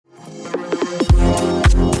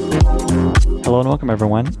Hello and welcome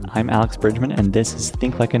everyone. I'm Alex Bridgman and this is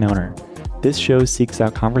Think Like an Owner. This show seeks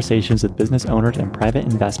out conversations with business owners and private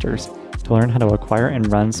investors to learn how to acquire and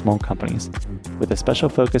run small companies, with a special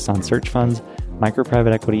focus on search funds,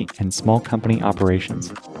 micro-private equity, and small company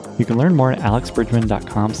operations. You can learn more at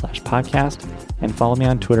alexbridgman.com/podcast and follow me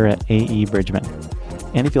on Twitter at AEBridgman.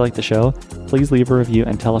 And if you like the show, please leave a review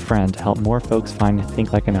and tell a friend to help more folks find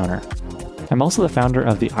Think Like an Owner. I'm also the founder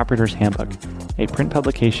of the Operator's Handbook, a print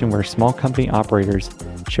publication where small company operators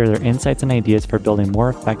share their insights and ideas for building more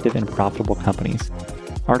effective and profitable companies.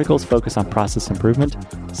 Articles focus on process improvement,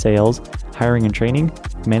 sales, hiring and training,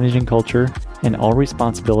 managing culture, and all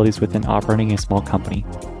responsibilities within operating a small company.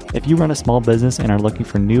 If you run a small business and are looking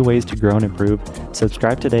for new ways to grow and improve,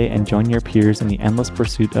 subscribe today and join your peers in the endless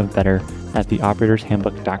pursuit of better at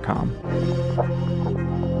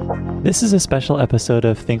theoperatorshandbook.com. This is a special episode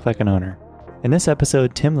of Think Like an Owner. In this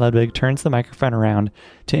episode, Tim Ludwig turns the microphone around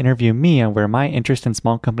to interview me on where my interest in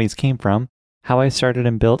small companies came from, how I started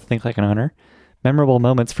and built Think Like an Owner, memorable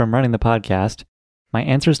moments from running the podcast, my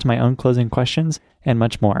answers to my own closing questions, and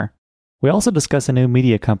much more. We also discuss a new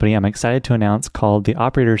media company I'm excited to announce called the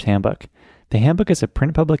Operator's Handbook. The Handbook is a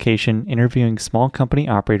print publication interviewing small company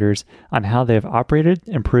operators on how they have operated,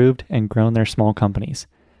 improved, and grown their small companies.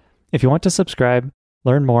 If you want to subscribe,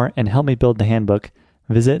 learn more, and help me build the handbook,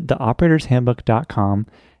 visit theoperatorshandbook.com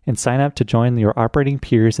and sign up to join your operating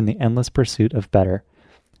peers in the endless pursuit of better.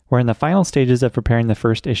 We're in the final stages of preparing the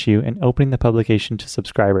first issue and opening the publication to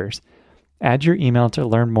subscribers. Add your email to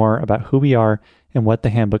learn more about who we are and what the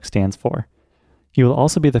handbook stands for. You will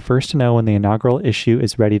also be the first to know when the inaugural issue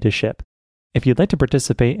is ready to ship. If you'd like to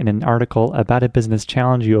participate in an article about a business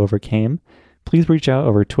challenge you overcame, please reach out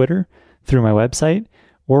over Twitter, through my website,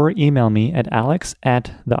 or email me at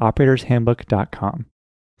alex@theoperatorshandbook.com.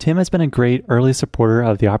 Tim has been a great early supporter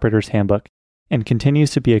of the Operator's Handbook and continues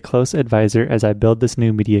to be a close advisor as I build this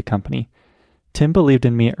new media company. Tim believed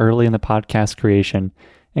in me early in the podcast creation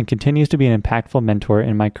and continues to be an impactful mentor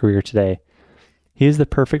in my career today. He is the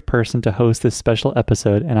perfect person to host this special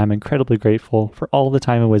episode, and I'm incredibly grateful for all the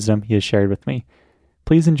time and wisdom he has shared with me.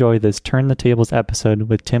 Please enjoy this Turn the Tables episode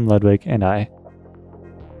with Tim Ludwig and I.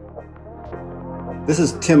 This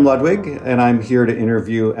is Tim Ludwig, and I'm here to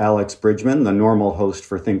interview Alex Bridgman, the normal host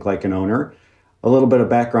for Think Like an Owner. A little bit of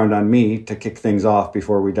background on me to kick things off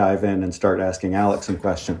before we dive in and start asking Alex some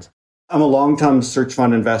questions. I'm a long-time search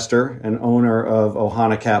fund investor and owner of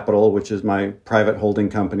Ohana Capital, which is my private holding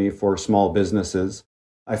company for small businesses.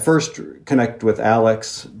 I first connected with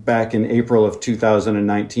Alex back in April of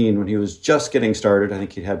 2019 when he was just getting started. I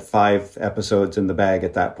think he had 5 episodes in the bag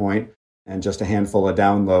at that point and just a handful of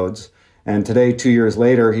downloads. And today, 2 years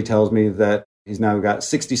later, he tells me that he's now got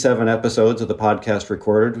 67 episodes of the podcast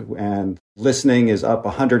recorded, and listening is up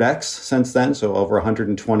 100x since then, so over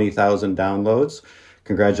 120,000 downloads.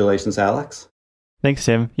 Congratulations, Alex. Thanks,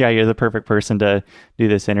 Tim. Yeah, you're the perfect person to do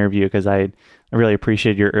this interview because I really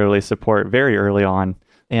appreciate your early support very early on.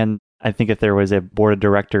 And I think if there was a board of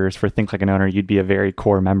directors for Think Like an Owner, you'd be a very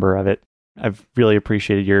core member of it. I've really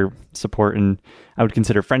appreciated your support and I would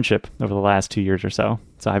consider friendship over the last 2 years or so.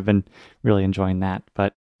 So I've been really enjoying that.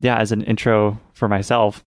 But yeah, as an intro for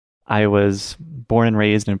myself, I was born and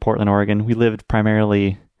raised in Portland, Oregon. We lived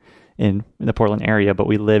primarily in the Portland area, but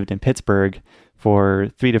we lived in Pittsburgh for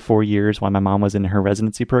 3 to 4 years while my mom was in her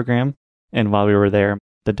residency program. And while we were there,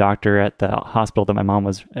 the doctor at the hospital that my mom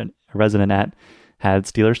was a resident at had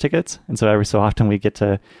Steelers tickets. And so every so often we get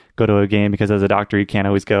to go to a game because as a doctor, you can't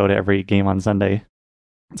always go to every game on Sunday.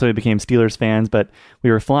 So we became Steelers fans, but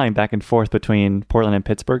we were flying back and forth between Portland and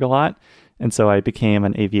Pittsburgh a lot. And so I became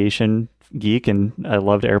an aviation geek and I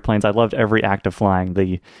loved airplanes. I loved every act of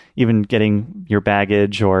flying, even getting your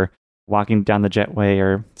baggage or walking down the jetway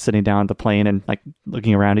or sitting down at the plane and like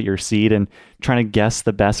looking around at your seat and trying to guess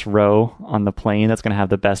the best row on the plane that's going to have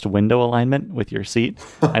the best window alignment with your seat.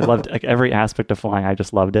 I loved like every aspect of flying. I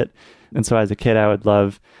just loved it. And so as a kid, I would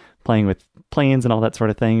love playing with planes and all that sort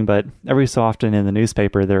of thing. But every so often in the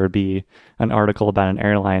newspaper, there would be an article about an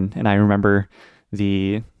airline. And I remember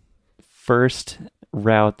the first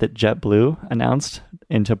route that JetBlue announced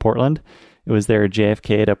into Portland. It was their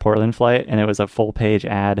JFK to Portland flight, and it was a full page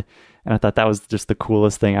ad. And I thought that was just the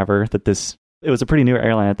coolest thing ever, it was a pretty new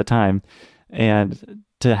airline at the time. And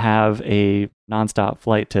to have a nonstop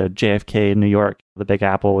flight to JFK, New York, the Big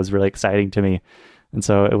Apple, was really exciting to me. And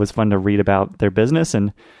so it was fun to read about their business.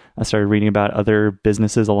 And I started reading about other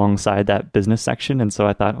businesses alongside that business section. And so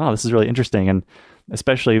I thought, wow, this is really interesting. And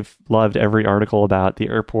especially loved every article about the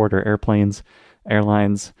airport or airplanes,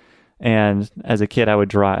 airlines. And as a kid, I would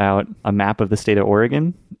draw out a map of the state of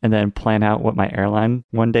Oregon and then plan out what my airline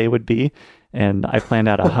one day would be. And I planned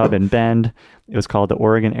out a hub in Bend. It was called the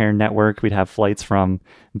Oregon Air Network. We'd have flights from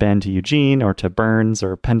Bend to Eugene or to Burns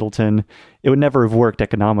or Pendleton. It would never have worked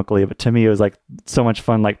economically, but to me, it was like so much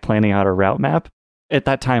fun, like planning out a route map. At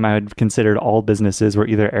that time, I had considered all businesses were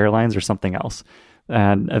either airlines or something else.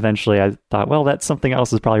 And eventually I thought, well, that something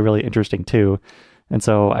else is probably really interesting too. And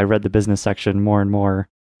so I read the business section more and more.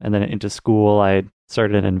 And then into school, I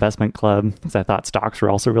started an investment club because I thought stocks were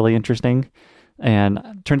also really interesting. And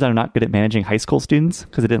it turns out I'm not good at managing high school students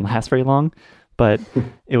because it didn't last very long. But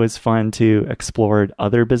it was fun to explore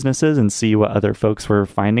other businesses and see what other folks were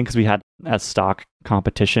finding because we had a stock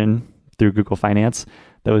competition through Google Finance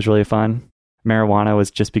that was really fun. Marijuana was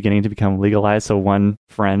just beginning to become legalized. So one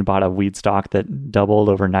friend bought a weed stock that doubled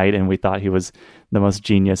overnight, and we thought he was the most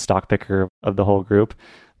genius stock picker of the whole group.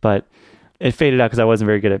 But it faded out because I wasn't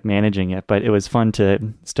very good at managing it. But it was fun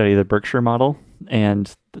to study the Berkshire model.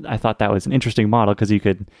 And I thought that was an interesting model because you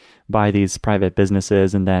could buy these private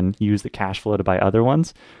businesses and then use the cash flow to buy other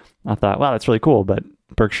ones. I thought, wow, that's really cool. But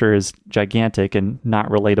Berkshire is gigantic and not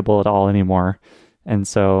relatable at all anymore. And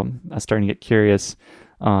so I was starting to get curious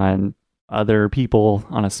on other people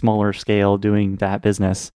on a smaller scale doing that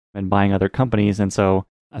business and buying other companies. And so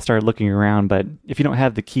I started looking around, but if you don't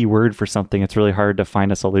have the key word for something, it's really hard to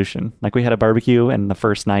find a solution. Like we had a barbecue and the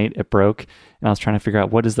first night it broke and I was trying to figure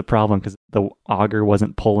out what is the problem because the auger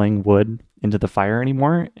wasn't pulling wood into the fire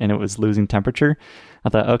anymore and it was losing temperature. I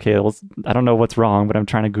thought, okay, well, I don't know what's wrong, but I'm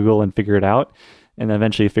trying to Google and figure it out. And then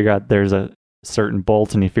eventually you figure out there's a certain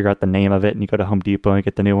bolt and you figure out the name of it and you go to Home Depot and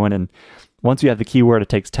get the new one. And once you have the keyword, it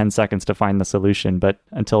takes 10 seconds to find the solution, but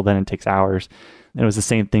until then it takes hours. And it was the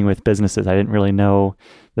same thing with businesses. I didn't really know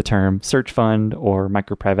the term search fund or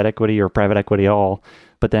micro private equity or private equity at all.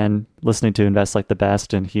 But then listening to Invest Like the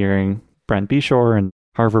Best and hearing Brent Beshore and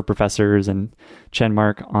Harvard professors and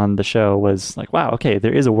Chenmark on the show was like, wow, okay,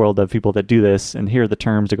 there is a world of people that do this and here are the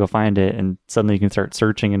terms to go find it. And suddenly you can start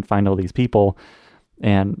searching and find all these people.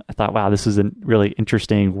 And I thought, wow, this is a really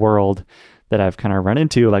interesting world that I've kind of run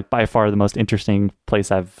into, like by far the most interesting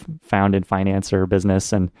place I've found in finance or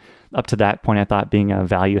business. And up to that point, I thought being a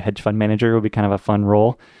value hedge fund manager would be kind of a fun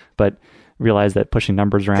role, but realized that pushing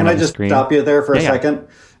numbers around Can on I just the screen... stop you there for a second?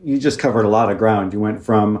 You just covered a lot of ground. You went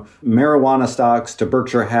from marijuana stocks to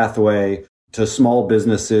Berkshire Hathaway to small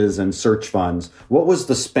businesses and search funds. What was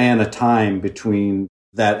the span of time between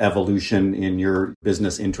that evolution in your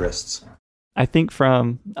business interests? I think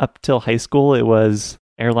from up till high school, it was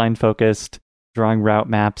airline focused, drawing route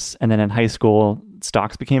maps. And then in high school,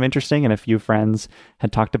 stocks became interesting. And a few friends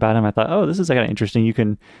had talked about them. I thought, oh, this is kind of interesting. You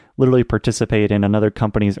can literally participate in another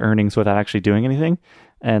company's earnings without actually doing anything.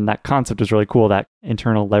 And that concept is really cool, that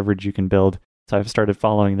internal leverage you can build. So I've started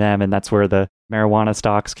following them. And that's where the marijuana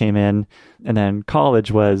stocks came in. And then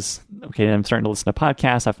college was, okay, I'm starting to listen to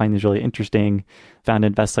podcasts. I find these really interesting. Found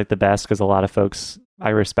Invest Like the Best because a lot of folks I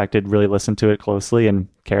respected really listened to it closely and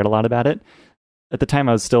cared a lot about it. At the time,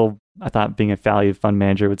 I thought being a value fund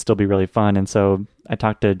manager would still be really fun. And so I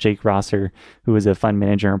talked to Jake Rosser, who was a fund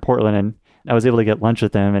manager in Portland, and I was able to get lunch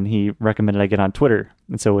with him, and he recommended I get on Twitter.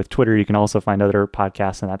 And so with Twitter, you can also find other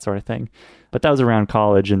podcasts and that sort of thing. But that was around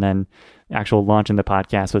college, and then the actual launching the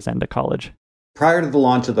podcast was end of college. Prior to the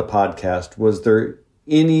launch of the podcast, was there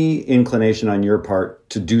any inclination on your part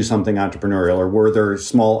to do something entrepreneurial, or were there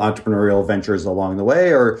small entrepreneurial ventures along the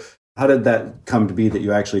way, or how did that come to be that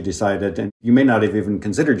you actually decided, and you may not have even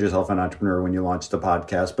considered yourself an entrepreneur when you launched the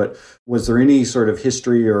podcast, but was there any sort of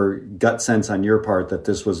history or gut sense on your part that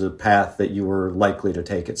this was a path that you were likely to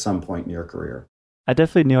take at some point in your career? I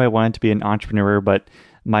definitely knew I wanted to be an entrepreneur, but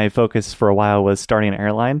my focus for a while was starting an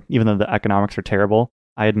airline, even though the economics are terrible.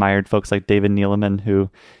 I admired folks like David Neeleman, who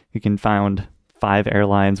can found 5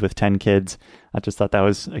 airlines with 10 kids. I just thought that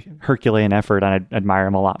was a Herculean effort, and I admire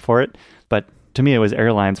him a lot for it. But to me, it was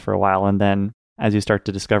airlines for a while. And then as you start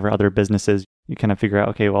to discover other businesses, you kind of figure out,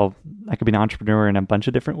 okay, well, I could be an entrepreneur in a bunch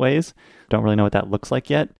of different ways. Don't really know what that looks like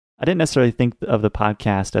yet. I didn't necessarily think of the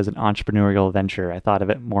podcast as an entrepreneurial venture. I thought of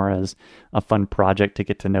it more as a fun project to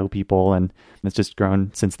get to know people. And it's just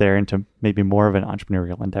grown since there into maybe more of an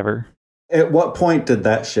entrepreneurial endeavor. At what point did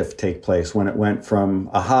that shift take place, when it went from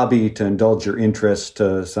a hobby to indulge your interest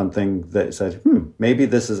to something that said, maybe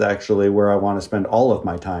this is actually where I want to spend all of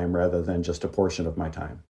my time rather than just a portion of my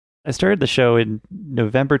time? I started the show in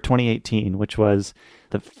November 2018, which was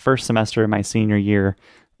the first semester of my senior year.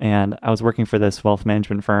 And I was working for this wealth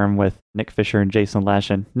management firm with Nick Fisher and Jason Lesh.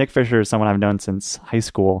 And Nick Fisher is someone I've known since high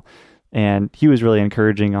school. And he was really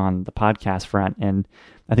encouraging on the podcast front. And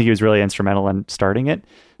I think he was really instrumental in starting it.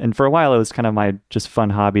 And for a while, it was kind of my just fun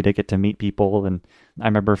hobby to get to meet people. And I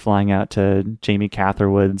remember flying out to Jamie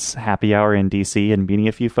Catherwood's happy hour in DC and meeting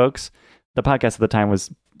a few folks. The podcast at the time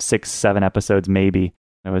was 6-7 episodes, maybe.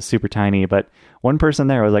 It was super tiny, but one person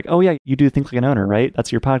there was like, "Oh yeah, you do Think Like an Owner, right?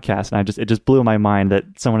 That's your podcast." And it just blew my mind that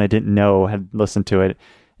someone I didn't know had listened to it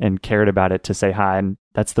and cared about it to say hi. And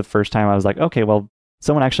that's the first time I was like, okay, well,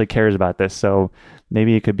 someone actually cares about this. So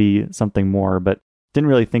maybe it could be something more, but didn't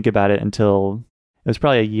really think about it until it was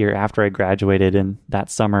probably a year after I graduated in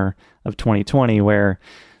that summer of 2020, where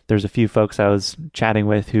there's a few folks I was chatting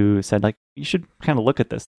with who said, like, you should kind of look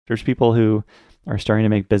at this. There's people who are starting to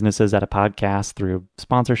make businesses out of podcasts through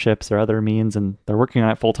sponsorships or other means, and they're working on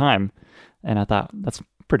it full time. And I thought, that's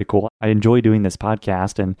pretty cool. I enjoy doing this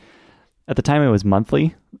podcast. And at the time it was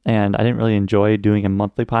monthly, and I didn't really enjoy doing a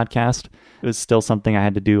monthly podcast. It was still something I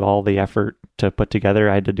had to do all the effort to put together.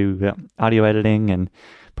 I had to do the audio editing and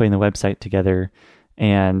putting the website together.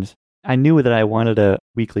 And I knew that I wanted a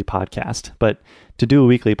weekly podcast, but to do a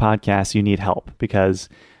weekly podcast, you need help, because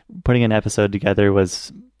putting an episode together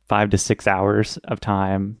was 5 to 6 hours of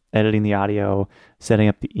time, editing the audio, setting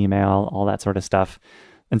up the email, all that sort of stuff.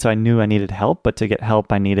 And so I knew I needed help, but to get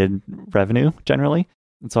help, I needed revenue generally.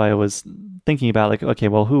 And so I was thinking about, like, okay,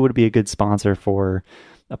 well, who would be a good sponsor for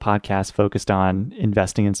a podcast focused on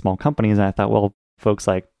investing in small companies? And I thought, well, folks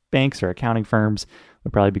like banks or accounting firms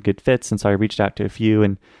would probably be good fits. And so I reached out to a few,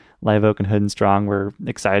 and Live Oak and Hood and Strong were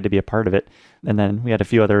excited to be a part of it. And then we had a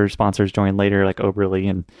few other sponsors join later, like Oberly.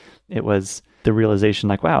 And it was the realization,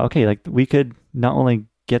 like, wow, okay, like we could not only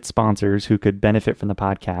get sponsors who could benefit from the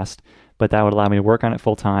podcast, but that would allow me to work on it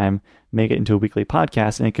full time, make it into a weekly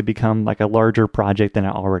podcast, and it could become like a larger project than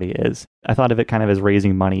it already is. I thought of it kind of as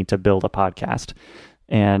raising money to build a podcast.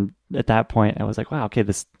 And at that point, I was like, wow, okay,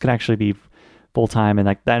 this could actually be full time. And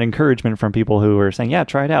like that encouragement from people who were saying, yeah,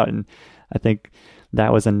 try it out. And I think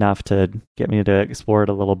that was enough to get me to explore it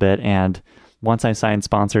a little bit. And once I signed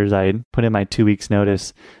sponsors, I put in my 2 weeks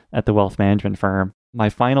notice at the wealth management firm. My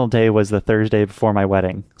final day was the Thursday before my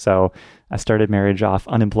wedding. So I started marriage off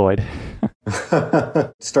unemployed.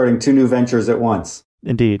 Starting 2 new ventures at once.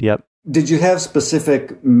 Indeed, yep. Did you have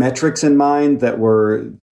specific metrics in mind that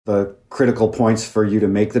were the critical points for you to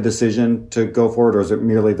make the decision to go forward, or is it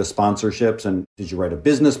merely the sponsorships? And did you write a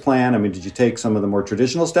business plan? I mean, did you take some of the more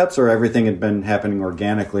traditional steps, or everything had been happening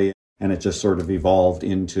organically and it just sort of evolved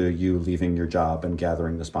into you leaving your job and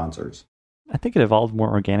gathering the sponsors? I think it evolved more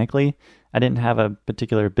organically. I didn't have a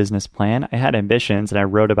particular business plan. I had ambitions, and I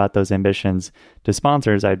wrote about those ambitions to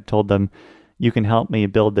sponsors. I told them, you can help me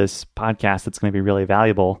build this podcast that's going to be really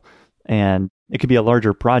valuable. And it could be a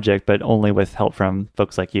larger project, but only with help from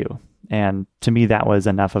folks like you. And to me, that was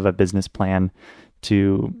enough of a business plan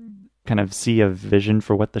to kind of see a vision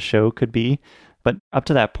for what the show could be. But up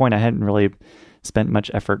to that point, I hadn't really spent much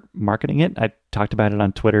effort marketing it. I talked about it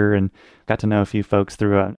on Twitter and got to know a few folks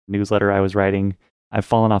through a newsletter I was writing. I've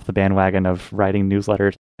fallen off the bandwagon of writing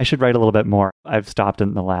newsletters. I should write a little bit more. I've stopped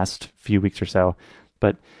in the last few weeks or so.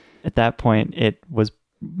 But at that point, it was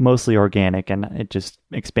mostly organic, and it just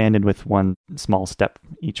expanded with one small step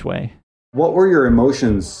each way. What were your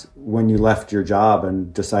emotions when you left your job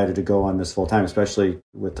and decided to go on this full time, especially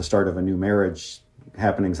with the start of a new marriage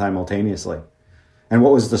happening simultaneously? And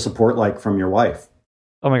what was the support like from your wife?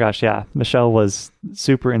 Oh my gosh, yeah. Michelle was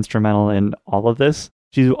super instrumental in all of this.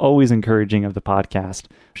 She's always encouraging of the podcast.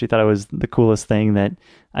 She thought it was the coolest thing that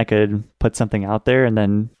I could put something out there and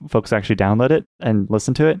then folks actually download it and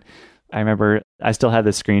listen to it. I remember I still had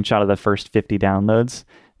this screenshot of the first 50 downloads,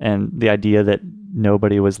 and the idea that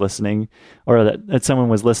nobody was listening, or that someone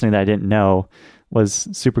was listening that I didn't know, was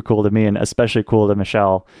super cool to me, and especially cool to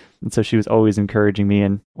Michelle. And so she was always encouraging me.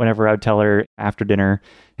 And whenever I would tell her after dinner,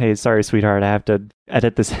 hey, sorry, sweetheart, I have to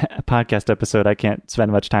edit this podcast episode. I can't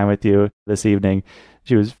spend much time with you this evening.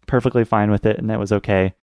 She was perfectly fine with it, and that was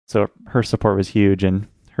okay. So her support was huge, and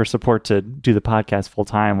her support to do the podcast full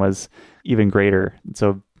time was even greater. And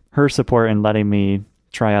so her support in letting me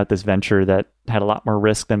try out this venture that had a lot more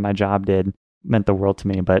risk than my job did meant the world to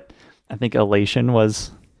me. But I think elation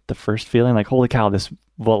was the first feeling, like, holy cow, this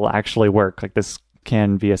will actually work. Like, this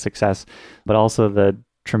can be a success. But also the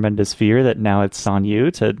tremendous fear that now it's on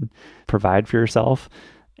you to provide for yourself.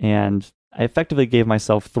 And I effectively gave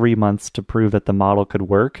myself 3 months to prove that the model could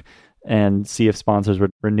work and see if sponsors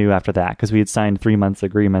would renew after that, because we had signed 3 months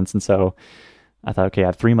agreements. And so I thought, okay, I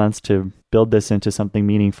have 3 months to build this into something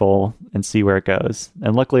meaningful and see where it goes.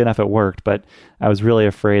 And luckily enough, it worked. But I was really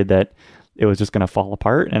afraid that it was just going to fall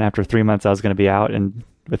apart. And after 3 months, I was going to be out and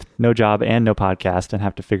with no job and no podcast and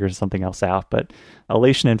have to figure something else out. But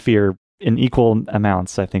elation and fear in equal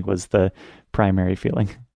amounts, I think, was the primary feeling.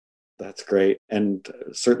 That's great. And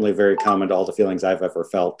certainly very common to all the feelings I've ever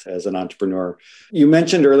felt as an entrepreneur. You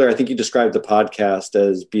mentioned earlier, I think you described the podcast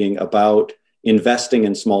as being about investing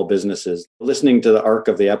in small businesses. Listening to the arc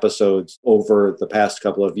of the episodes over the past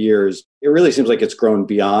couple of years, it really seems like it's grown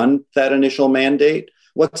beyond that initial mandate.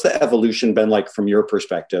 What's the evolution been like from your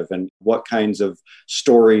perspective? And what kinds of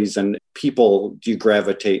stories and people do you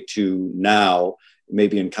gravitate to now,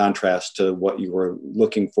 maybe in contrast to what you were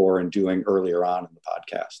looking for and doing earlier on in the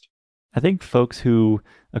podcast? I think folks who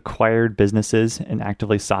acquired businesses and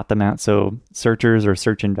actively sought them out, so searchers or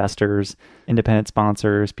search investors, independent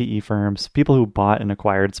sponsors, PE firms, people who bought and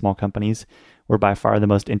acquired small companies were by far the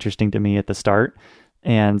most interesting to me at the start.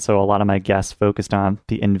 And so a lot of my guests focused on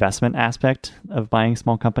the investment aspect of buying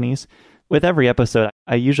small companies. With every episode,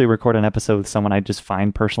 I usually record an episode with someone I just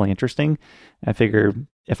find personally interesting. I figure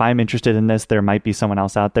if I'm interested in this, there might be someone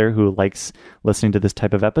else out there who likes listening to this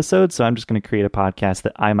type of episode. So I'm just going to create a podcast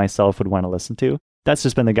that I myself would want to listen to. That's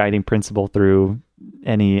just been the guiding principle through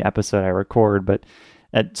any episode I record, but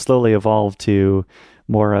it slowly evolved to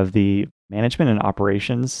more of the management and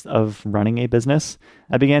operations of running a business.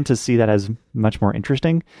 I began to see that as much more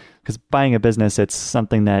interesting because buying a business, it's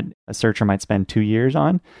something that a searcher might spend 2 years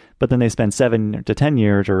on, but then they spend 7 to 10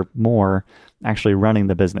 years or more actually running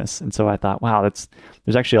the business. And so I thought, wow,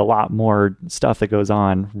 there's actually a lot more stuff that goes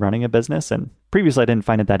on running a business. And previously I didn't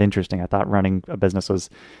find it that interesting. I thought running a business was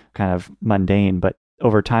kind of mundane, but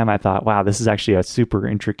over time I thought, wow, this is actually a super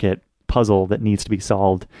intricate puzzle that needs to be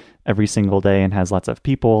solved every single day and has lots of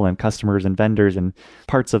people and customers and vendors and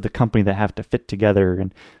parts of the company that have to fit together.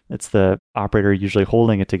 And it's the operator usually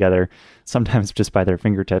holding it together, sometimes just by their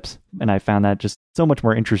fingertips. And I found that just so much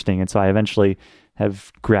more interesting. And so I eventually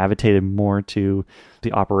have gravitated more to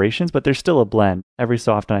the operations, but there's still a blend. Every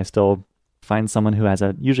so often I still find someone who has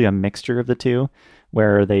usually a mixture of the two,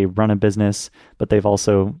 where they run a business, but they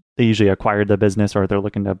usually acquired the business or they're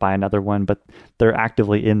looking to buy another one, but they're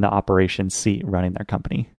actively in the operations seat running their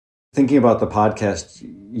company. Thinking about the podcast,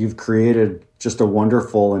 you've created just a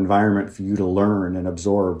wonderful environment for you to learn and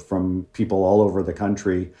absorb from people all over the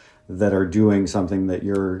country that are doing something that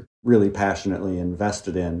you're really passionately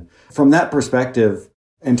invested in. From that perspective,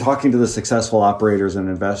 and talking to the successful operators and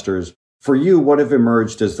investors, for you, what have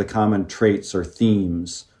emerged as the common traits or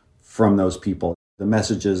themes from those people? The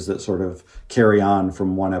messages that sort of carry on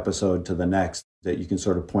from one episode to the next that you can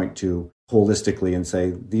sort of point to holistically and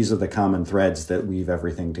say, these are the common threads that weave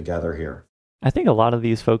everything together here. I think a lot of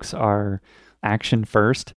these folks are action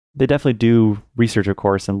first. They definitely do research, of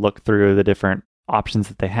course, and look through the different options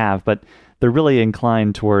that they have, but they're really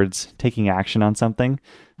inclined towards taking action on something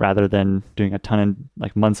rather than doing a ton of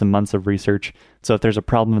like months and months of research. So if there's a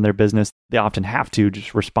problem in their business, they often have to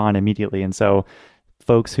just respond immediately. And so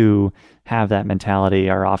folks who have that mentality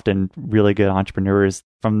are often really good entrepreneurs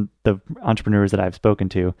from the entrepreneurs that I've spoken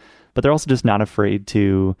to, but they're also just not afraid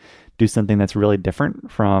to do something that's really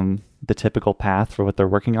different from the typical path for what they're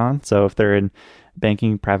working on. So if they're in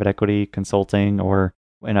banking, private equity, consulting, or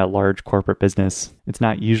in a large corporate business, it's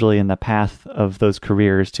not usually in the path of those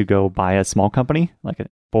careers to go buy a small company, like a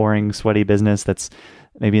boring, sweaty business that's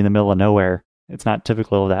maybe in the middle of nowhere. It's not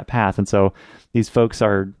typical of that path. And so these folks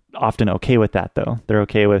are often okay with that, though. They're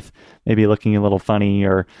okay with maybe looking a little funny,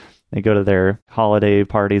 or they go to their holiday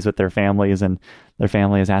parties with their families and their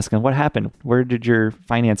family is asking, what happened? Where did your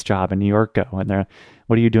finance job in New York go? And they're,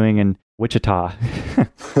 what are you doing in Wichita?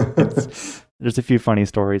 There's a few funny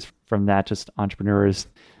stories from that, just entrepreneurs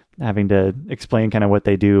having to explain kind of what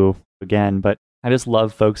they do again. But I just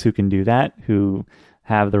love folks who can do that, who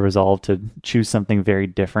have the resolve to choose something very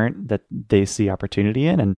different that they see opportunity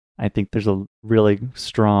in. And I think there's a really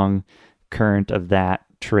strong current of that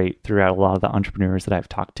trait throughout a lot of the entrepreneurs that I've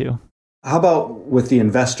talked to. How about with the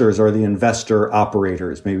investors or the investor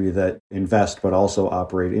operators, maybe that invest but also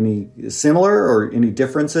operate? Any similar or any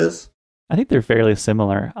differences? I think they're fairly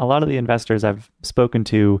similar. A lot of the investors I've spoken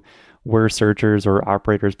to were searchers or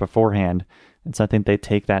operators beforehand. And so I think they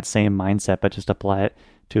take that same mindset, but just apply it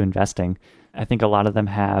to investing. I think a lot of them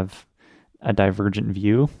have a divergent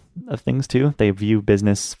view of things too. They view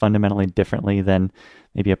business fundamentally differently than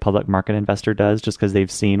maybe a public market investor does, just because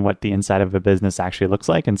they've seen what the inside of a business actually looks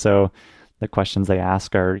like. And so the questions they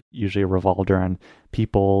ask are usually revolved around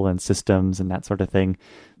people and systems and that sort of thing.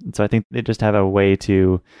 And so I think they just have a way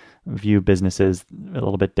to view businesses a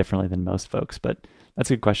little bit differently than most folks. But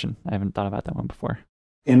that's a good question. I haven't thought about that one before.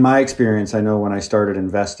 In my experience, I know when I started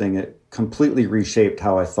investing, it completely reshaped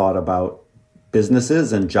how I thought about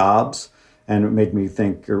businesses and jobs And it made me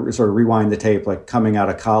think, or sort of rewind the tape, like coming out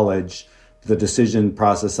of college, the decision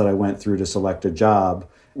process that I went through to select a job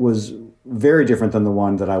was very different than the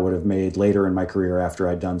one that I would have made later in my career after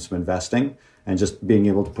I'd done some investing. And just being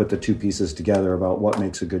able to put the two pieces together about what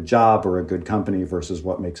makes a good job or a good company versus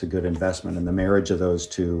what makes a good investment. And the marriage of those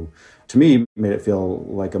two, to me, made it feel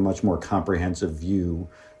like a much more comprehensive view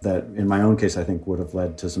that, in my own case, I think would have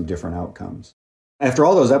led to some different outcomes. After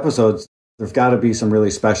all those episodes, there've got to be some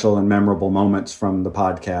really special and memorable moments from the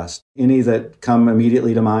podcast. Any that come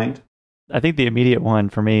immediately to mind? I think the immediate one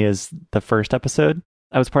for me is the first episode.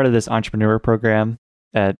 I was part of this entrepreneur program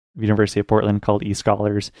at University of Portland called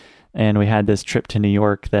eScholars, and we had this trip to New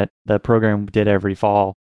York that the program did every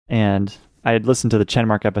fall. And I had listened to the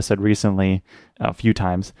Chenmark episode recently a few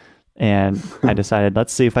times, and I decided,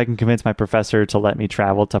 let's see if I can convince my professor to let me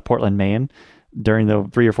travel to Portland, Maine during the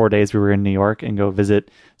 3 or 4 days we were in New York and go visit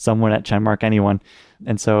someone at Chenmark, anyone.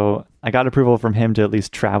 And so I got approval from him to at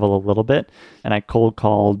least travel a little bit. And I cold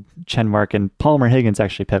called Chenmark, and Palmer Higgins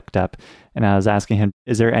actually picked up. And I was asking him,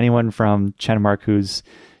 is there anyone from Chenmark who's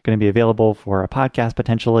going to be available for a podcast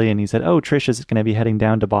potentially? And he said, oh, Trish is going to be heading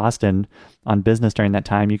down to Boston on business during that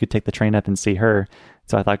time. You could take the train up and see her.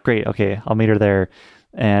 So I thought, great, okay, I'll meet her there.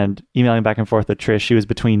 And emailing back and forth with Trish, she was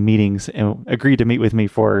between meetings and agreed to meet with me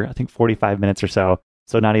for, I think, 45 minutes or so.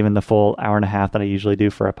 So not even the full hour and a half that I usually do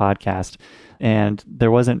for a podcast. And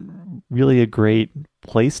there wasn't really a great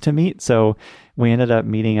place to meet. So we ended up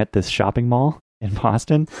meeting at this shopping mall in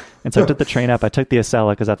Boston. And so I took the train up. I took the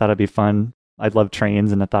Acela because I thought it'd be fun. I love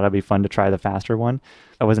trains and I thought it'd be fun to try the faster one.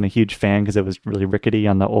 I wasn't a huge fan because it was really rickety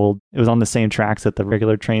on the old, it was on the same tracks that the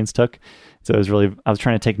regular trains took. So it was really, I was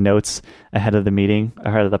trying to take notes ahead of the meeting,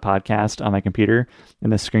 ahead of the podcast on my computer,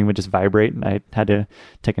 and the screen would just vibrate and I had to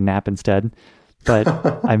take a nap instead. But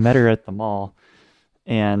I met her at the mall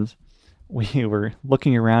and we were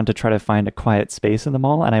looking around to try to find a quiet space in the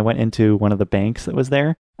mall. And I went into one of the banks that was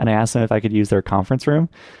there and I asked them if I could use their conference room.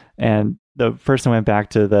 And the person went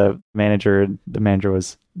back to the manager. The manager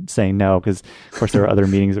was saying no, because of course there were other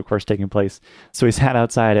meetings, of course, taking place. So we sat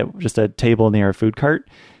outside at just a table near a food cart.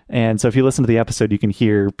 And so if you listen to the episode, you can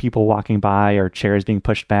hear people walking by or chairs being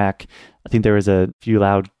pushed back. I think there was a few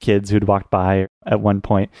loud kids who'd walked by at one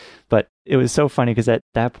point. But it was so funny because at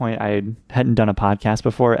that point, I hadn't done a podcast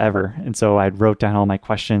before ever. And so I wrote down all my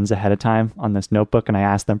questions ahead of time on this notebook and I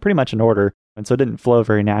asked them pretty much in order. And so it didn't flow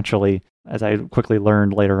very naturally, as I quickly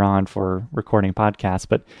learned later on for recording podcasts.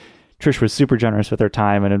 But Trish was super generous with her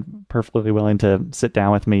time and perfectly willing to sit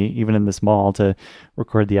down with me, even in this mall, to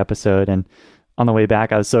record the episode. And on the way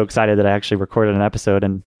back, I was so excited that I actually recorded an episode,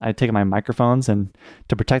 and I had taken my microphones, and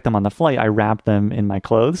to protect them on the flight, I wrapped them in my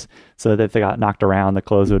clothes so that if they got knocked around, the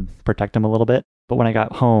clothes would protect them a little bit. But when I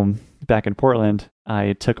got home back in Portland,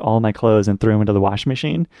 I took all my clothes and threw them into the washing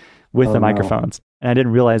machine with the microphones. And I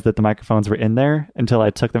didn't realize that the microphones were in there until I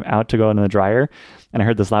took them out to go into the dryer. And I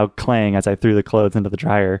heard this loud clang as I threw the clothes into the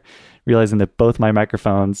dryer, realizing that both my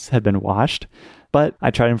microphones had been washed. But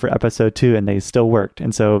I tried them for episode 2 and they still worked.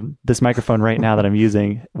 And so this microphone right now that I'm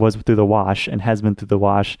using was through the wash and has been through the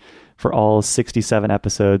wash for all 67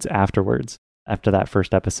 episodes afterwards, after that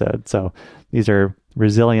first episode. So these are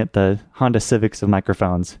resilient, the Honda Civics of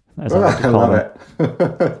microphones, as I like to call them. I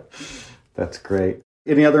love it. That's great.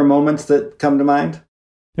 Any other moments that come to mind?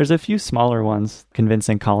 There's a few smaller ones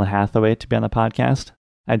convincing Colin Hathaway to be on the podcast.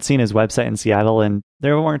 I'd seen his website in Seattle, and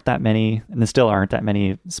there weren't that many, and there still aren't that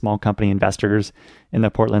many small company investors in the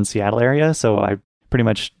Portland, Seattle area. So I pretty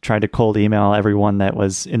much tried to cold email everyone that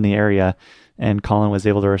was in the area, and Colin was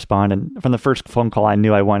able to respond. And from the first phone call, I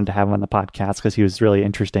knew I wanted to have him on the podcast because he was really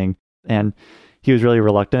interesting. And he was really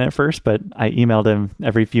reluctant at first, but I emailed him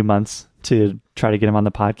every few months to try to get him on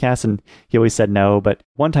the podcast, and he always said no. But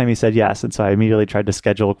one time he said yes, and so I immediately tried to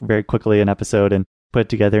schedule very quickly an episode and put it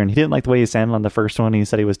together. And he didn't like the way he sounded on the first one. He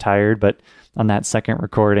said he was tired, but on that second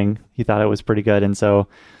recording, he thought it was pretty good. And so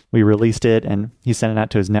we released it, and he sent it out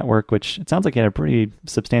to his network, which it sounds like he had a pretty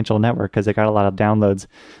substantial network because it got a lot of downloads.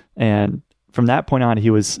 And from that point on, he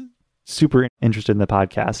was super interested in the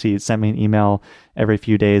podcast. He sent me an email every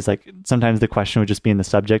few days. Like sometimes the question would just be in the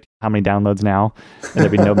subject, how many downloads now? And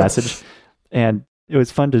there'd be no message. And it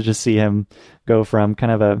was fun to just see him go from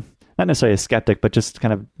kind of a, not necessarily a skeptic, but just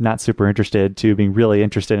kind of not super interested to being really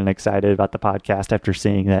interested and excited about the podcast after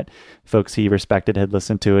seeing that folks he respected had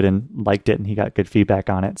listened to it and liked it, and he got good feedback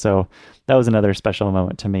on it. So that was another special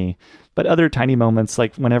moment to me. But other tiny moments,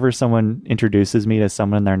 like whenever someone introduces me to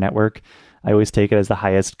someone in their network, I always take it as the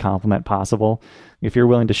highest compliment possible. If you're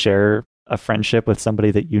willing to share a friendship with somebody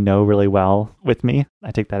that you know really well with me,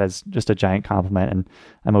 I take that as just a giant compliment, and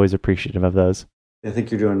I'm always appreciative of those. I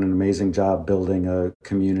think you're doing an amazing job building a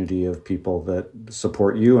community of people that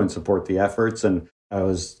support you and support the efforts. And I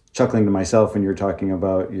was chuckling to myself when you're talking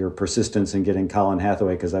about your persistence in getting Colin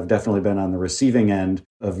Hathaway, because I've definitely been on the receiving end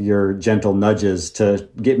of your gentle nudges to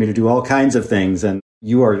get me to do all kinds of things. And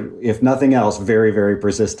you are, if nothing else, very, very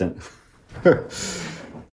persistent.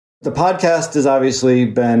 The podcast has obviously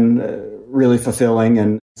been really fulfilling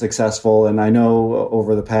and successful. And I know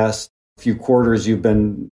over the past few quarters, you've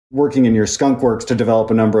been working in your skunk works to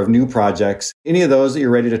develop a number of new projects. Any of those that you're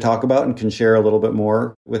ready to talk about and can share a little bit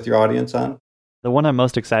more with your audience on? The one I'm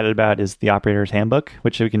most excited about is the Operator's Handbook,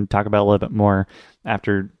 which we can talk about a little bit more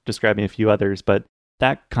after describing a few others. But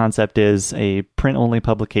that concept is a print-only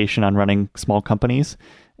publication on running small companies.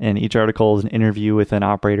 And each article is an interview with an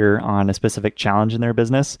operator on a specific challenge in their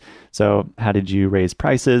business. So how did you raise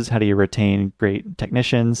prices? How do you retain great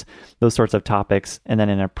technicians? Those sorts of topics. And then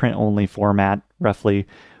in a print-only format, roughly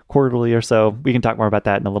quarterly or so. We can talk more about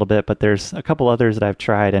that in a little bit, but there's a couple others that I've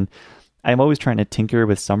tried. And I'm always trying to tinker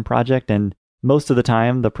with some project. And most of the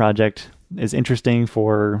time, the project is interesting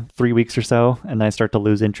for 3 weeks or so. And then I start to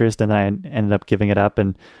lose interest. And then I ended up giving it up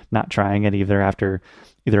and not trying it either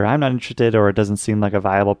I'm not interested or it doesn't seem like a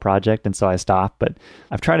viable project, and so I stopped. But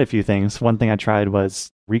I've tried a few things. One thing I tried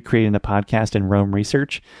was recreating the podcast in Roam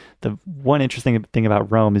Research. The one interesting thing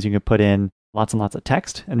about Roam is you can put in lots and lots of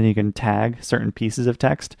text, and then you can tag certain pieces of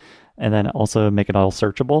text, and then also make it all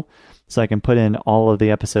searchable. So I can put in all of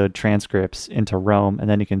the episode transcripts into Roam, and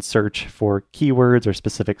then you can search for keywords or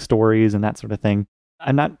specific stories and that sort of thing.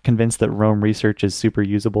 I'm not convinced that Roam Research is super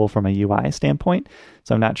usable from a UI standpoint,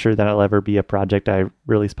 so I'm not sure that it'll ever be a project I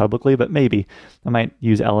release publicly, but maybe I might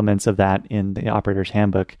use elements of that in the Operator's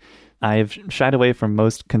Handbook. I've shied away from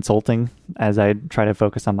most consulting as I try to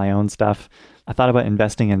focus on my own stuff. I thought about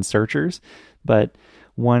investing in searchers, but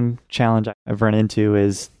one challenge I've run into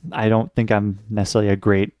is I don't think I'm necessarily a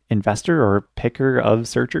great investor or picker of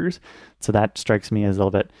searchers. So that strikes me as a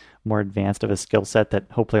little bit more advanced of a skill set that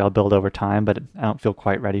hopefully I'll build over time, but I don't feel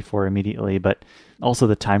quite ready for immediately. But also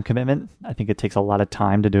the time commitment. I think it takes a lot of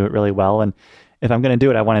time to do it really well. And if I'm going to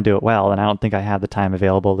do it, I want to do it well. And I don't think I have the time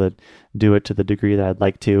available to do it to the degree that I'd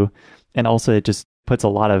like to. And also it just puts a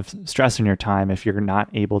lot of stress on your time if you're not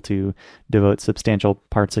able to devote substantial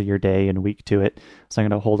parts of your day and week to it. So I'm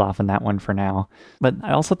going to hold off on that one for now. But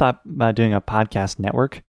I also thought about doing a podcast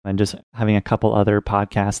network and just having a couple other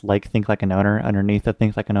podcasts like Think Like an Owner underneath the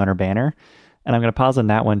Think Like an Owner banner. And I'm going to pause on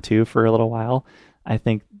that one too for a little while. I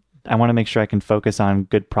think I want to make sure I can focus on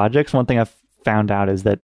good projects. One thing I've found out is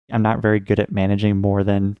that I'm not very good at managing more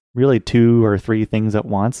than really 2 or 3 things at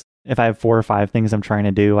once. If I have 4 or 5 things I'm trying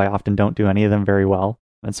to do, I often don't do any of them very well.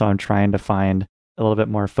 And so I'm trying to find a little bit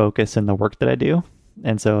more focus in the work that I do.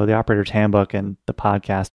 And so the Operator's Handbook and the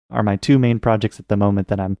podcast are my 2 main projects at the moment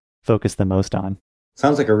that I'm focused the most on.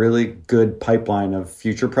 Sounds like a really good pipeline of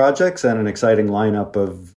future projects and an exciting lineup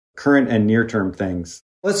of current and near-term things.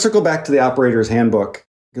 Let's circle back to the Operator's Handbook,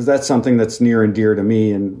 because that's something that's near and dear to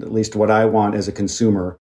me, and at least what I want as a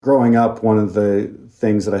consumer. Growing up, one of the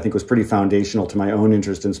things that I think was pretty foundational to my own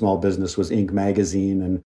interest in small business was Inc. magazine.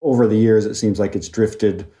 And over the years, it seems like it's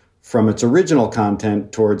drifted from its original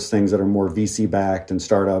content towards things that are more VC-backed and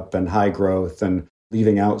startup and high growth, and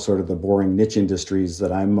leaving out sort of the boring niche industries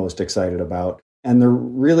that I'm most excited about. And there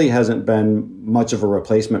really hasn't been much of a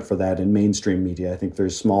replacement for that in mainstream media. I think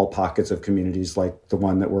there's small pockets of communities like the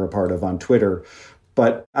one that we're a part of on Twitter.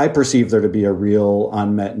 But I perceive there to be a real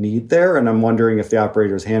unmet need there. And I'm wondering if the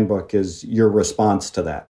Operator's Handbook is your response to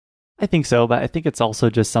that. I think so, but I think it's also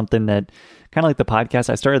just something that kind of like the podcast.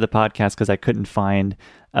 I started the podcast because I couldn't find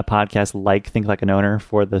a podcast like Think Like an Owner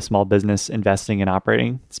for the small business investing and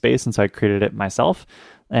operating space. And so I created it myself.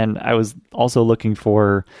 And I was also looking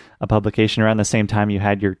for a publication around the same time you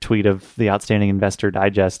had your tweet of the Outstanding Investor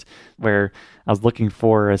Digest, where I was looking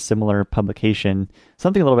for a similar publication,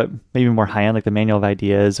 something a little bit maybe more high-end, like the Manual of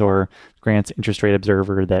Ideas or Grant's Interest Rate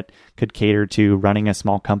Observer, that could cater to running a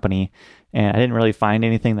small company. And I didn't really find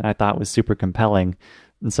anything that I thought was super compelling.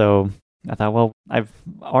 And so I thought, well, I've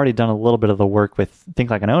already done a little bit of the work with Think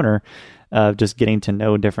Like an Owner, just getting to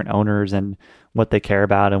know different owners and what they care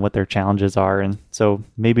about and what their challenges are. And so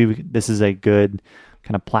maybe this is a good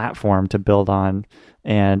kind of platform to build on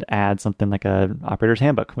and add something like a Operator's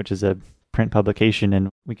Handbook, which is a print publication, and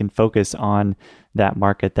we can focus on that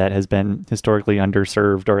market that has been historically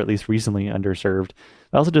underserved, or at least recently underserved.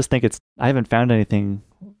 I also just think I haven't found anything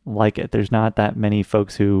like it. There's not that many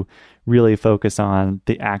folks who really focus on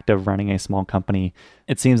the act of running a small company.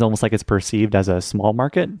 It seems almost like it's perceived as a small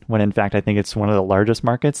market, when in fact I think it's one of the largest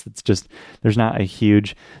markets. It's just, there's not a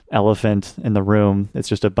huge elephant in the room. It's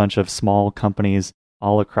just a bunch of small companies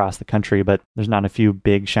all across the country, but there's not a few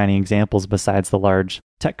big shining examples besides the large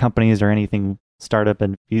tech companies or anything startup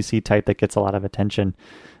and VC type that gets a lot of attention.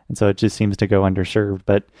 And so it just seems to go underserved.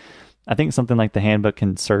 But I think something like the handbook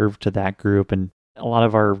can serve to that group. And a lot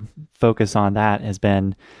of our focus on that has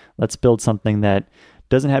been, let's build something that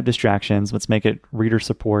doesn't have distractions. Let's make it reader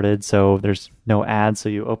supported. So there's no ads. So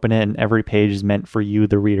you open it and every page is meant for you,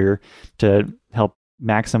 the reader, to help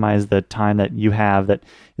maximize the time that you have that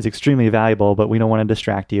is extremely valuable, but we don't want to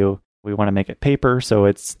distract you. We want to make it paper.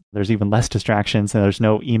 So there's even less distractions and there's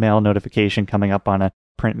no email notification coming up on a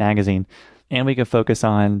print magazine. And we could focus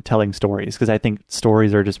on telling stories because I think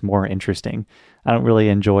stories are just more interesting. I don't really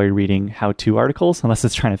enjoy reading how-to articles unless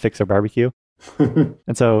it's trying to fix a barbecue.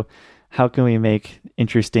 And so how can we make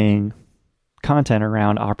interesting content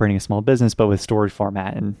around operating a small business, but with story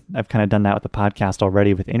format? And I've kind of done that with the podcast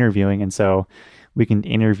already with interviewing. And so we can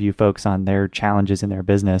interview folks on their challenges in their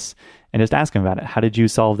business and just ask them about it. How did you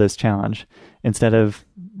solve this challenge? Instead of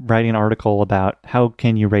writing an article about how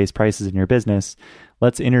can you raise prices in your business,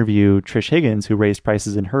 let's interview Trish Higgins, who raised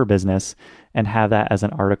prices in her business, and have that as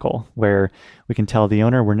an article where we can tell the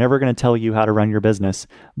owner, we're never going to tell you how to run your business,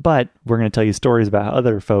 but we're going to tell you stories about how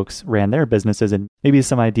other folks ran their businesses. And maybe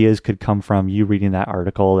some ideas could come from you reading that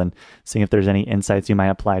article and seeing if there's any insights you might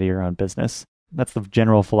apply to your own business. That's the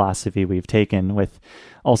general philosophy we've taken with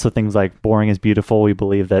also things like boring is beautiful. We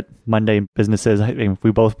believe that mundane businesses, I mean,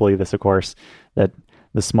 we both believe this, of course, that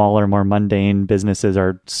the smaller, more mundane businesses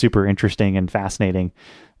are super interesting and fascinating,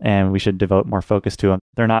 and we should devote more focus to them.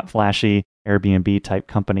 They're not flashy Airbnb type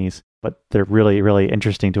companies, but they're really, really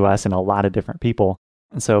interesting to us and a lot of different people.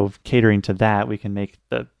 And so catering to that, we can make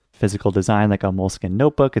the physical design like a moleskin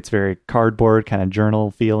notebook. It's very cardboard, kind of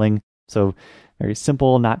journal feeling. So very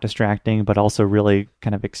simple, not distracting, but also really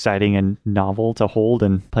kind of exciting and novel to hold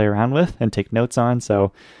and play around with and take notes on.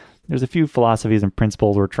 So there's a few philosophies and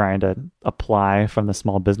principles we're trying to apply from the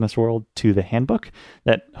small business world to the handbook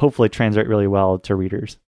that hopefully translate really well to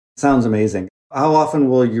readers. Sounds amazing. How often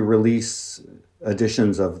will you release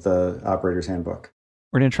editions of the Operator's Handbook?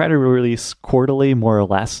 We're going to try to release quarterly, more or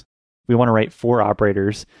less. We want to write for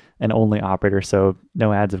operators and only operators, so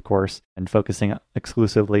no ads, of course, and focusing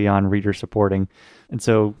exclusively on reader supporting. And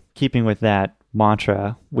so keeping with that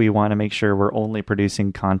mantra, we want to make sure we're only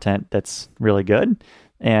producing content that's really good.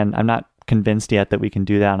 And I'm not convinced yet that we can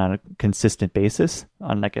do that on a consistent basis,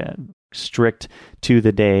 on like a strict to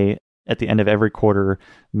the day at the end of every quarter,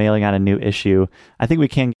 mailing out a new issue. I think we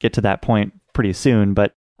can get to that point pretty soon,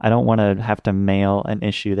 but I don't want to have to mail an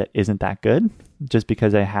issue that isn't that good just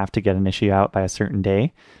because I have to get an issue out by a certain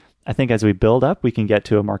day. I think as we build up, we can get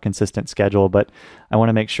to a more consistent schedule, but I want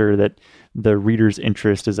to make sure that the reader's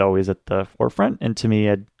interest is always at the forefront. And to me,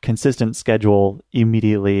 a consistent schedule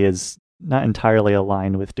immediately is not entirely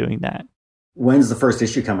aligned with doing that. When's the first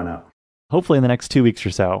issue coming out? Hopefully in the next 2 weeks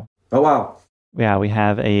or so. Oh, wow. Yeah, we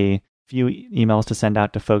have a few emails to send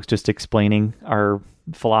out to folks just explaining our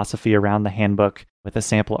philosophy around the handbook with a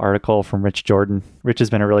sample article from Rich Jordan. Rich has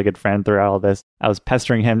been a really good friend throughout all this. I was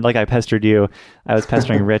pestering him like I pestered you. I was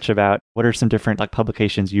pestering Rich about what are some different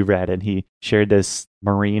publications you read, and he shared this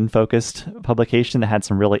marine focused publication that had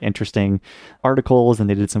some really interesting articles, and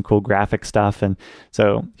they did some cool graphic stuff. And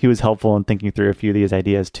so he was helpful in thinking through a few of these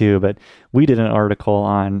ideas too. But we did an article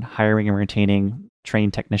on hiring and retaining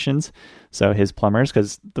trained technicians, so his plumbers,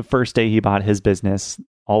 because the first day he bought his business,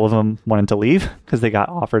 all of them wanted to leave because they got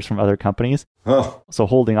offers from other companies. Oh. So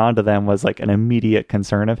holding on to them was like an immediate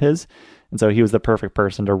concern of his. And so he was the perfect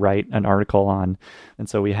person to write an article on. And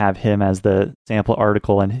so we have him as the sample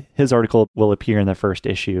article, and his article will appear in the first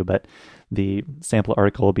issue, but the sample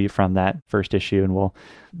article will be from that first issue, and we'll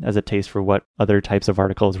as a taste for what other types of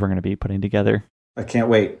articles we're going to be putting together. I can't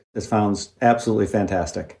wait. This sounds absolutely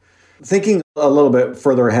fantastic. Thinking a little bit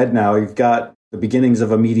further ahead now, you've got the beginnings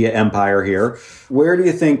of a media empire here. Where do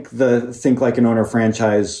you think the Think Like an Owner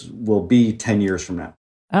franchise will be 10 years from now?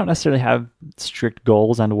 I don't necessarily have strict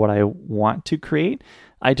goals on what I want to create.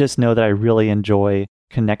 I just know that I really enjoy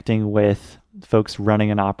connecting with folks running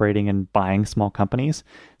and operating and buying small companies.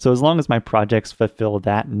 So as long as my projects fulfill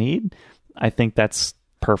that need, I think that's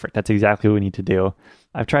perfect. That's exactly what we need to do.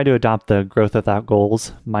 I've tried to adopt the growth without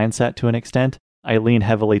goals mindset to an extent. I lean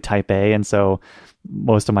heavily type A, and so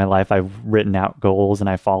most of my life I've written out goals and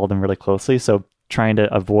I follow them really closely. So trying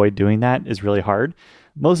to avoid doing that is really hard,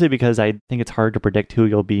 mostly because I think it's hard to predict who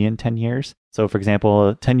you'll be in 10 years. So for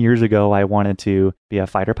example, 10 years ago, I wanted to be a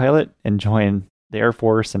fighter pilot and join the Air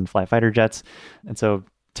Force and fly fighter jets. And so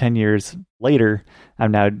 10 years later,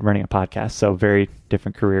 I'm now running a podcast. So very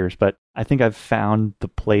different careers, but I think I've found the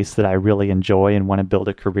place that I really enjoy and want to build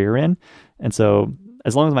a career in. And so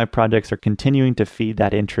as long as my projects are continuing to feed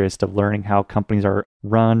that interest of learning how companies are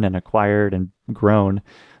run and acquired and grown,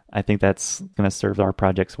 I think that's going to serve our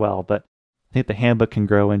projects well. But I think the handbook can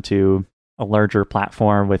grow into a larger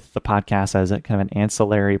platform with the podcast as a kind of an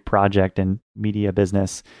ancillary project and media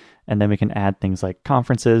business. And then we can add things like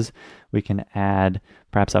conferences. We can add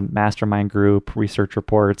perhaps a mastermind group, research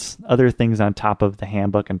reports, other things on top of the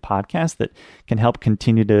handbook and podcast that can help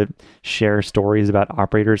continue to share stories about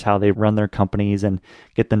operators, how they run their companies, and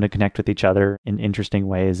get them to connect with each other in interesting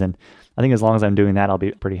ways. And I think as long as I'm doing that, I'll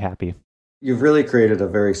be pretty happy. You've really created a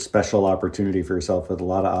very special opportunity for yourself with a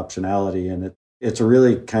lot of optionality. And it's a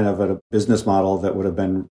really kind of a business model that would have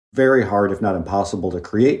been very hard, if not impossible, to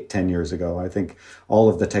create 10 years ago. I think all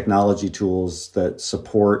of the technology tools that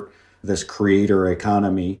support this creator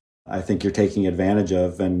economy, I think you're taking advantage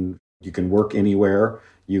of, and you can work anywhere.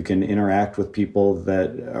 You can interact with people that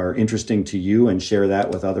are interesting to you and share that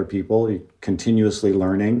with other people. You're continuously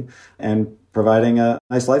learning and providing a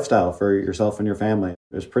nice lifestyle for yourself and your family.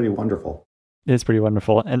 It's pretty wonderful. It is pretty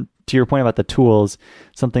wonderful. And to your point about the tools,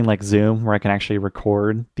 something like Zoom, where I can actually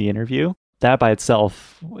record the interview, that by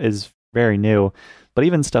itself is very new. But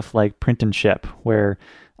even stuff like print and ship, where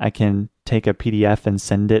I can take a PDF and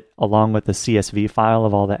send it along with a CSV file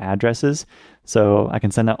of all the addresses. So I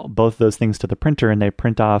can send out both those things to the printer, and they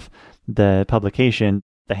print off the publication,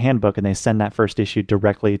 the handbook, and they send that first issue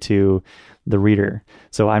directly to the reader.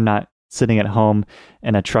 So I'm not sitting at home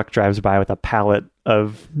and a truck drives by with a pallet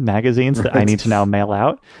of magazines that I need to now mail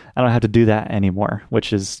out. I don't have to do that anymore,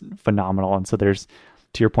 which is phenomenal. And so there's,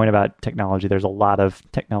 to your point about technology, there's a lot of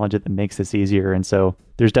technology that makes this easier. And so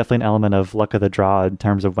there's definitely an element of luck of the draw in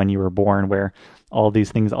terms of when you were born, where all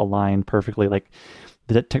these things align perfectly. Like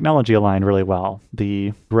the technology aligned really well.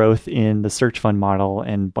 The growth in the search fund model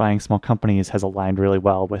and buying small companies has aligned really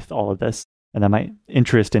well with all of this. And then my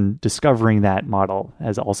interest in discovering that model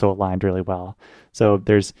has also aligned really well. So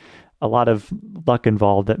there's a lot of luck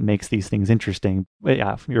involved that makes these things interesting. But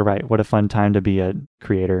yeah, you're right. What a fun time to be a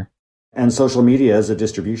creator. And social media as a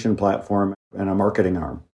distribution platform and a marketing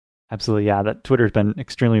arm. Absolutely. Yeah. That Twitter's been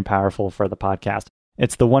extremely powerful for the podcast.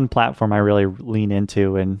 It's the one platform I really lean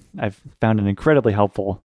into, and I've found it incredibly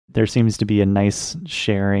helpful. There seems to be a nice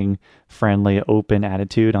sharing, friendly, open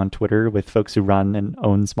attitude on Twitter with folks who run and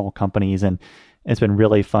own small companies. And it's been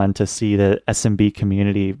really fun to see the SMB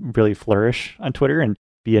community really flourish on Twitter, and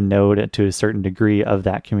be a node to a certain degree of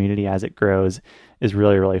that community as it grows is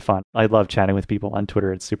really, really fun. I love chatting with people on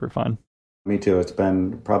Twitter. It's super fun. Me too. It's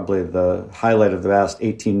been probably the highlight of the last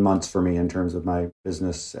 18 months for me in terms of my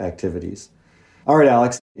business activities. All right,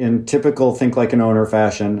 Alex, in typical Think Like an Owner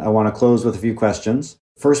fashion, I want to close with a few questions.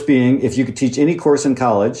 First being, if you could teach any course in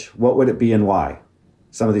college, what would it be and why?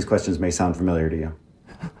 Some of these questions may sound familiar to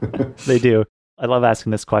you. They do. I love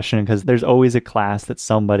asking this question because there's always a class that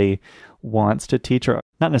somebody wants to teach, or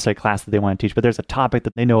not necessarily a class that they want to teach, but there's a topic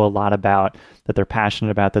that they know a lot about, that they're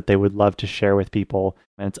passionate about, that they would love to share with people.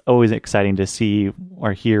 And it's always exciting to see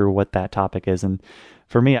or hear what that topic is. And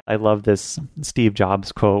for me, I love this Steve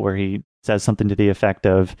Jobs quote where he says something to the effect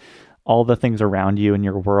of, all the things around you in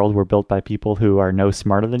your world were built by people who are no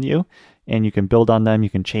smarter than you, and you can build on them, you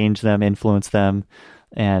can change them, influence them,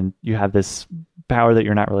 and you have this power that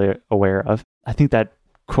you're not really aware of. I think that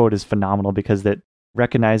quote is phenomenal because that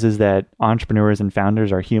recognizes that entrepreneurs and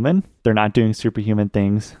founders are human. They're not doing superhuman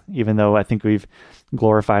things, even though I think we've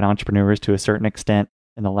glorified entrepreneurs to a certain extent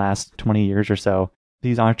in the last 20 years or so.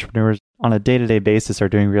 These entrepreneurs on a day-to-day basis are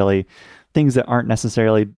doing really things that aren't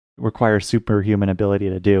necessarily require superhuman ability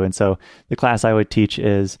to do. And so the class I would teach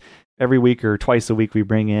is every week or twice a week, we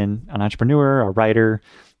bring in an entrepreneur, a writer,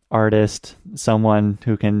 artist, someone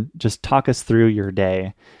who can just talk us through your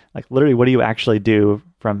day. Like literally, what do you actually do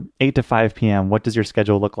from 8 to 5 p.m.? What does your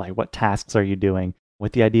schedule look like? What tasks are you doing?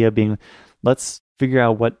 With the idea being, let's figure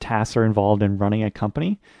out what tasks are involved in running a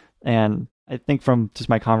company. And I think from just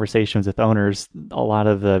my conversations with owners, a lot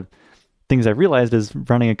of the things I've realized is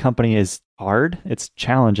running a company is hard, it's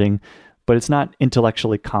challenging, but it's not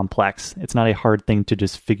intellectually complex. It's not a hard thing to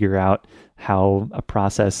just figure out how a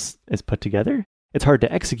process is put together. It's hard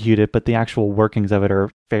to execute it, but the actual workings of it are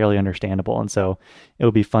fairly understandable. And so it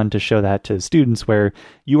would be fun to show that to students where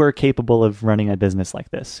you are capable of running a business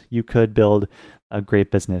like this. You could build a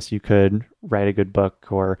great business. You could write a good book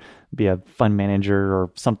or be a fund manager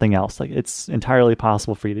or something else. Like it's entirely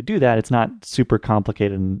possible for you to do that. It's not super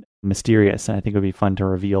complicated and mysterious. And I think it would be fun to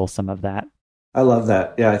reveal some of that. I love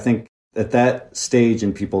that. Yeah, I think at that stage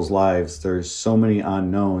in people's lives, there's so many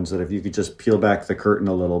unknowns that if you could just peel back the curtain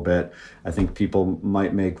a little bit, I think people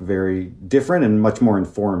might make very different and much more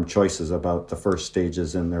informed choices about the first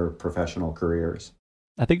stages in their professional careers.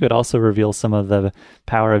 I think it would also reveal some of the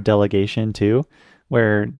power of delegation too,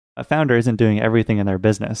 where a founder isn't doing everything in their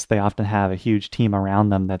business. They often have a huge team around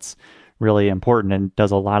them that's really important and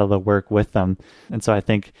does a lot of the work with them. And so I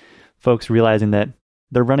think folks realizing that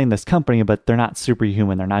they're running this company, but they're not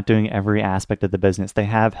superhuman. They're not doing every aspect of the business. They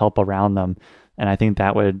have help around them. And I think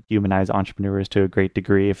that would humanize entrepreneurs to a great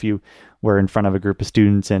degree. If you were in front of a group of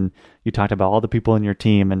students and you talked about all the people in your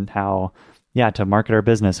team and how, to market our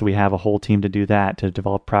business, we have a whole team to do that. To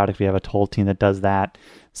develop product, we have a whole team that does that.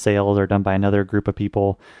 Sales are done by another group of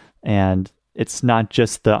people. And it's not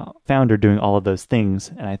just the founder doing all of those things.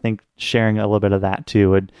 And I think sharing a little bit of that too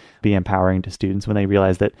would be empowering to students when they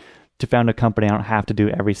realize that to found a company, I don't have to do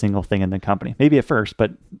every single thing in the company. Maybe at first,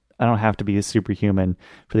 but I don't have to be a superhuman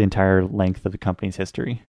for the entire length of the company's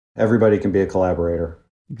history. Everybody can be a collaborator.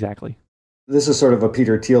 Exactly. This is sort of a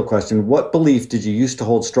Peter Thiel question. What belief did you used to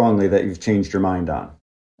hold strongly that you've changed your mind on?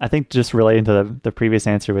 I think just relating to the previous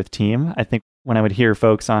answer with team, I think when I would hear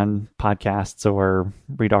folks on podcasts or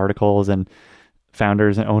read articles and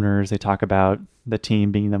founders and owners, they talk about the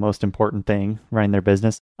team being the most important thing running their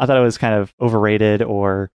business. I thought it was kind of overrated,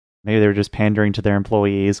 or maybe they were just pandering to their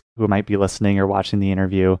employees who might be listening or watching the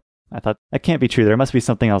interview. I thought that can't be true. There must be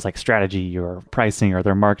something else like strategy or pricing, or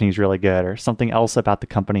their marketing is really good, or something else about the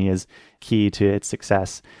company is key to its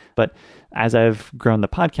success. But as I've grown the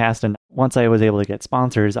podcast, and once I was able to get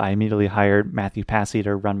sponsors, I immediately hired Matthew Passy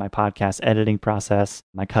to run my podcast editing process.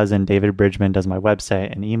 My cousin, David Bridgman, does my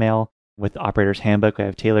website and email. With Operator's Handbook, I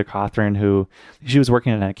have Taylor Cothran, she was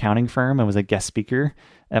working at an accounting firm and was a guest speaker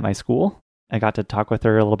at my school. I got to talk with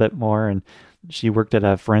her a little bit more, and she worked at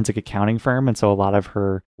a forensic accounting firm. And so a lot of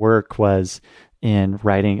her work was in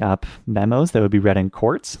writing up memos that would be read in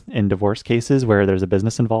courts in divorce cases where there's a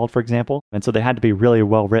business involved, for example. And so they had to be really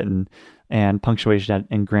well written, and punctuation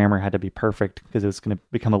and grammar had to be perfect because it was going to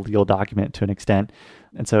become a legal document to an extent.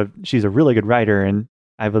 And so she's a really good writer, and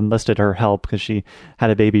I've enlisted her help because she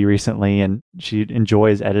had a baby recently and she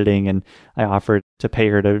enjoys editing, and I offered to pay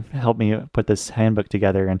her to help me put this handbook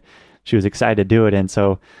together, and she was excited to do it. And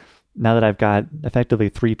so now that I've got effectively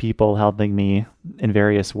 3 people helping me in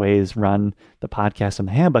various ways run the podcast and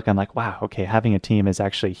the handbook, I'm like, wow, okay, having a team is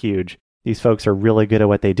actually huge. These folks are really good at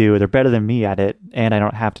what they do. They're better than me at it, and I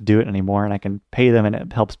don't have to do it anymore, and I can pay them, and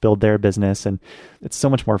it helps build their business. And it's so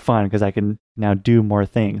much more fun because I can now do more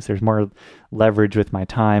things. There's more leverage with my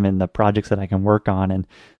time and the projects that I can work on. And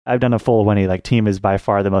I've done a full 180. Like, team is by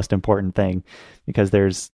far the most important thing, because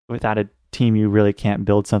without a team, you really can't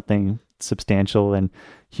build something substantial and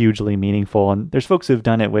hugely meaningful. And there's folks who've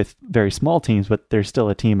done it with very small teams, but there's still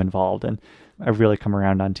a team involved. And I've really come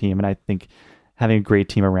around on team. And I think having a great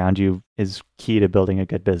team around you is key to building a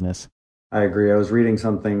good business. I agree. I was reading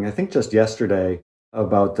something, I think just yesterday,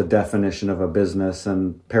 about the definition of a business,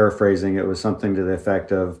 and paraphrasing, it was something to the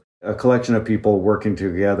effect of a collection of people working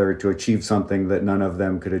together to achieve something that none of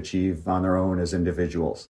them could achieve on their own as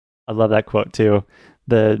individuals. I love that quote too.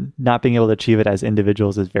 The not being able to achieve it as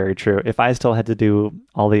individuals is very true. If I still had to do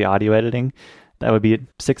all the audio editing, that would be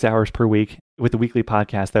 6 hours per week. With the weekly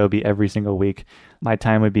podcast, that would be every single week. My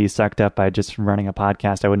time would be sucked up by just running a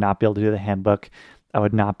podcast. I would not be able to do the handbook. I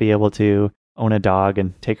would not be able to own a dog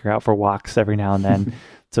and take her out for walks every now and then.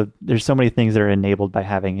 So there's so many things that are enabled by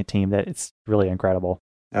having a team that it's really incredible.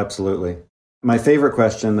 Absolutely. My favorite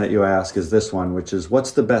question that you ask is this one, which is,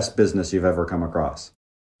 what's the best business you've ever come across?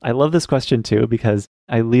 I love this question too, because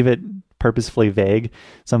I leave it purposefully vague.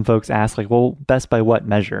 Some folks ask like, well, best by what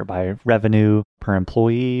measure? By revenue per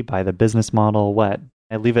employee, by the business model, what?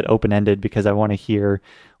 I leave it open-ended because I want to hear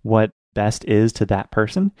what best is to that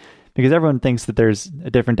person, because everyone thinks that there's a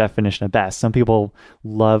different definition of best. Some people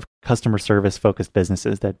love customer service focused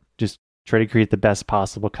businesses that just try to create the best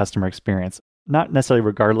possible customer experience, not necessarily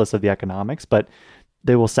regardless of the economics, but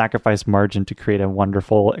they will sacrifice margin to create a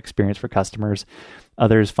wonderful experience for customers.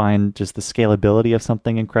 Others find just the scalability of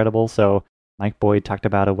something incredible. So Mike Boyd talked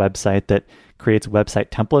about a website that creates website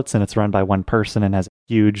templates, and it's run by one person and has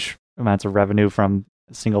huge amounts of revenue from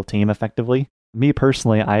a single team effectively. Me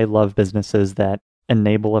personally, I love businesses that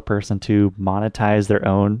enable a person to monetize their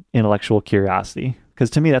own intellectual curiosity, because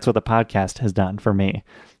to me, that's what the podcast has done for me.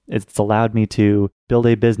 It's allowed me to build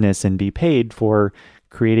a business and be paid for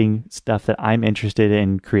creating stuff that I'm interested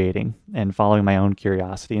in creating and following my own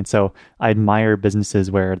curiosity. And so I admire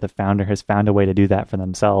businesses where the founder has found a way to do that for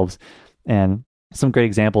themselves. And some great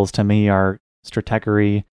examples to me are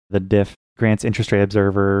Stratechery, the Diff, Grant's Interest Rate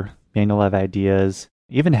Observer, Manual of Ideas,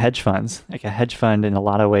 even hedge funds. Like a hedge fund in a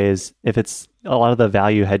lot of ways, if it's a lot of the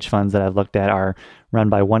value hedge funds that I've looked at are run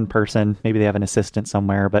by one person, maybe they have an assistant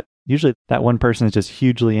somewhere, but usually that one person is just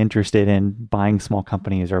hugely interested in buying small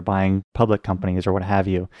companies or buying public companies or what have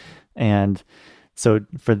you. And so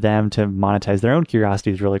for them to monetize their own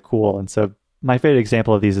curiosity is really cool. And so my favorite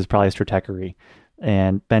example of these is probably Stratechery.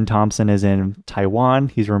 And Ben Thompson is in Taiwan.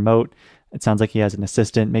 He's remote. It sounds like he has an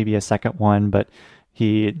assistant, maybe a second one, but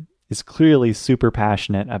he is clearly super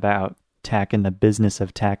passionate about tech and the business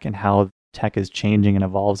of tech and how tech is changing and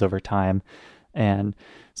evolves over time. And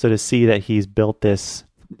so to see that he's built this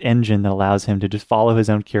engine that allows him to just follow his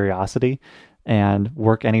own curiosity and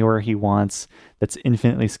work anywhere he wants, that's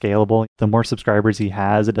infinitely scalable. The more subscribers he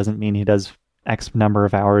has, it doesn't mean he does X number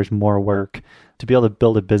of hours more work. To be able to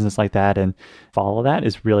build a business like that and follow that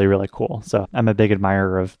is really, really cool. So I'm a big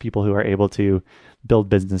admirer of people who are able to build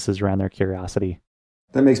businesses around their curiosity.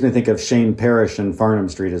 That makes me think of Shane Parrish and Farnham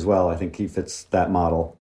Street as well. I think he fits that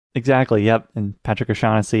model. Exactly. Yep. And Patrick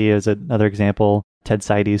O'Shaughnessy is another example. Ted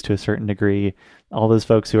Seides to a certain degree. All those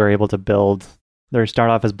folks who are able to build, they start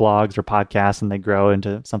off as blogs or podcasts and they grow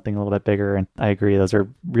into something a little bit bigger. And I agree. Those are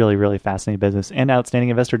really, really fascinating business and outstanding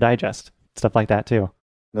Investor Digest. Stuff like that too.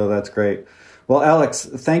 No, that's great. Well, Alex,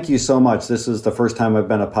 thank you so much. This is the first time I've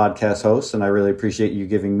been a podcast host, and I really appreciate you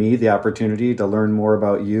giving me the opportunity to learn more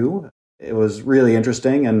about you. It was really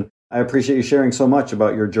interesting, and I appreciate you sharing so much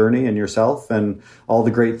about your journey and yourself and all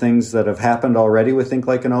the great things that have happened already with Think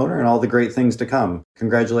Like an Owner and all the great things to come.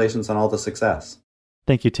 Congratulations on all the success.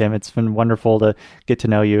 Thank you, Tim. It's been wonderful to get to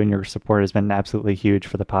know you, and your support has been absolutely huge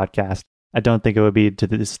for the podcast. I don't think it would be to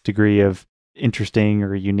this degree of interesting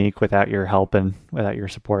or unique without your help and without your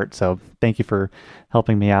support. So thank you for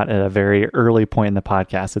helping me out at a very early point in the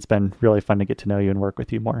podcast. It's been really fun to get to know you and work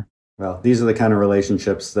with you more. Well, these are the kind of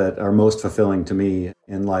relationships that are most fulfilling to me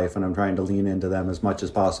in life, and I'm trying to lean into them as much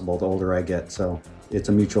as possible the older I get. So it's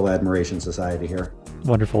a mutual admiration society here.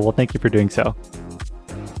 Wonderful. Well, thank you for doing so.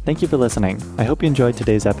 Thank you for listening. I hope you enjoyed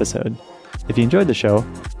today's episode. If you enjoyed the show,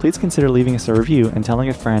 please consider leaving us a review and telling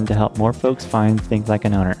a friend to help more folks find Think Like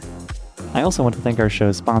an Owner. I also want to thank our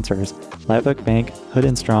show's sponsors, Live Oak Bank,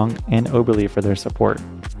 Hood & Strong, and Oberle for their support.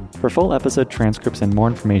 For full episode transcripts and more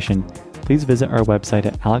information, please visit our website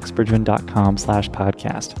at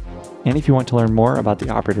alexbridgman.com/podcast. And if you want to learn more about the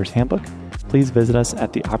Operator's Handbook, please visit us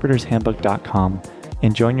at theoperatorshandbook.com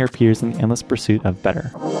and join your peers in the endless pursuit of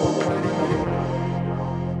better.